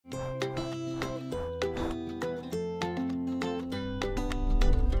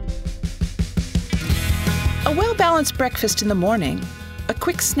A well-balanced breakfast in the morning, a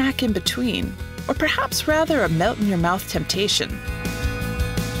quick snack in between, or perhaps rather a melt-in-your-mouth temptation.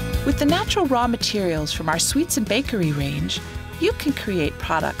 With the natural raw materials from our sweets and bakery range, you can create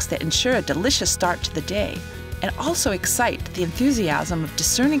products that ensure a delicious start to the day and also excite the enthusiasm of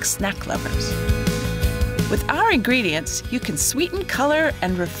discerning snack lovers. With our ingredients, you can sweeten, color,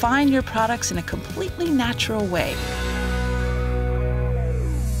 and refine your products in a completely natural way.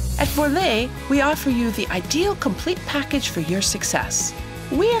 At Worlée, we offer you the ideal complete package for your success.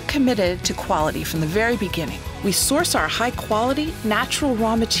 We are committed to quality from the very beginning. We source our high-quality, natural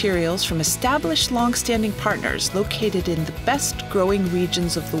raw materials from established, long-standing partners located in the best growing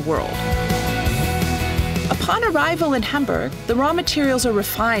regions of the world. Upon arrival in Hamburg, the raw materials are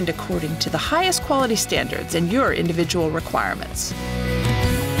refined according to the highest quality standards and your individual requirements.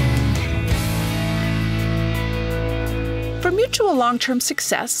 For mutual long-term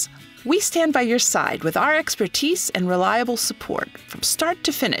success, we stand by your side with our expertise and reliable support from start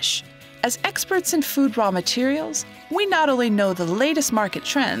to finish. As experts in food raw materials, we not only know the latest market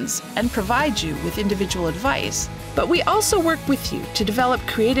trends and provide you with individual advice, but we also work with you to develop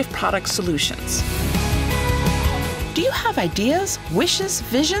creative product solutions. Do you have ideas, wishes,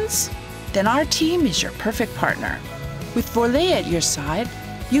 visions? Then our team is your perfect partner. With Worlée at your side,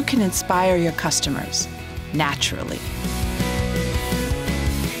 you can inspire your customers naturally.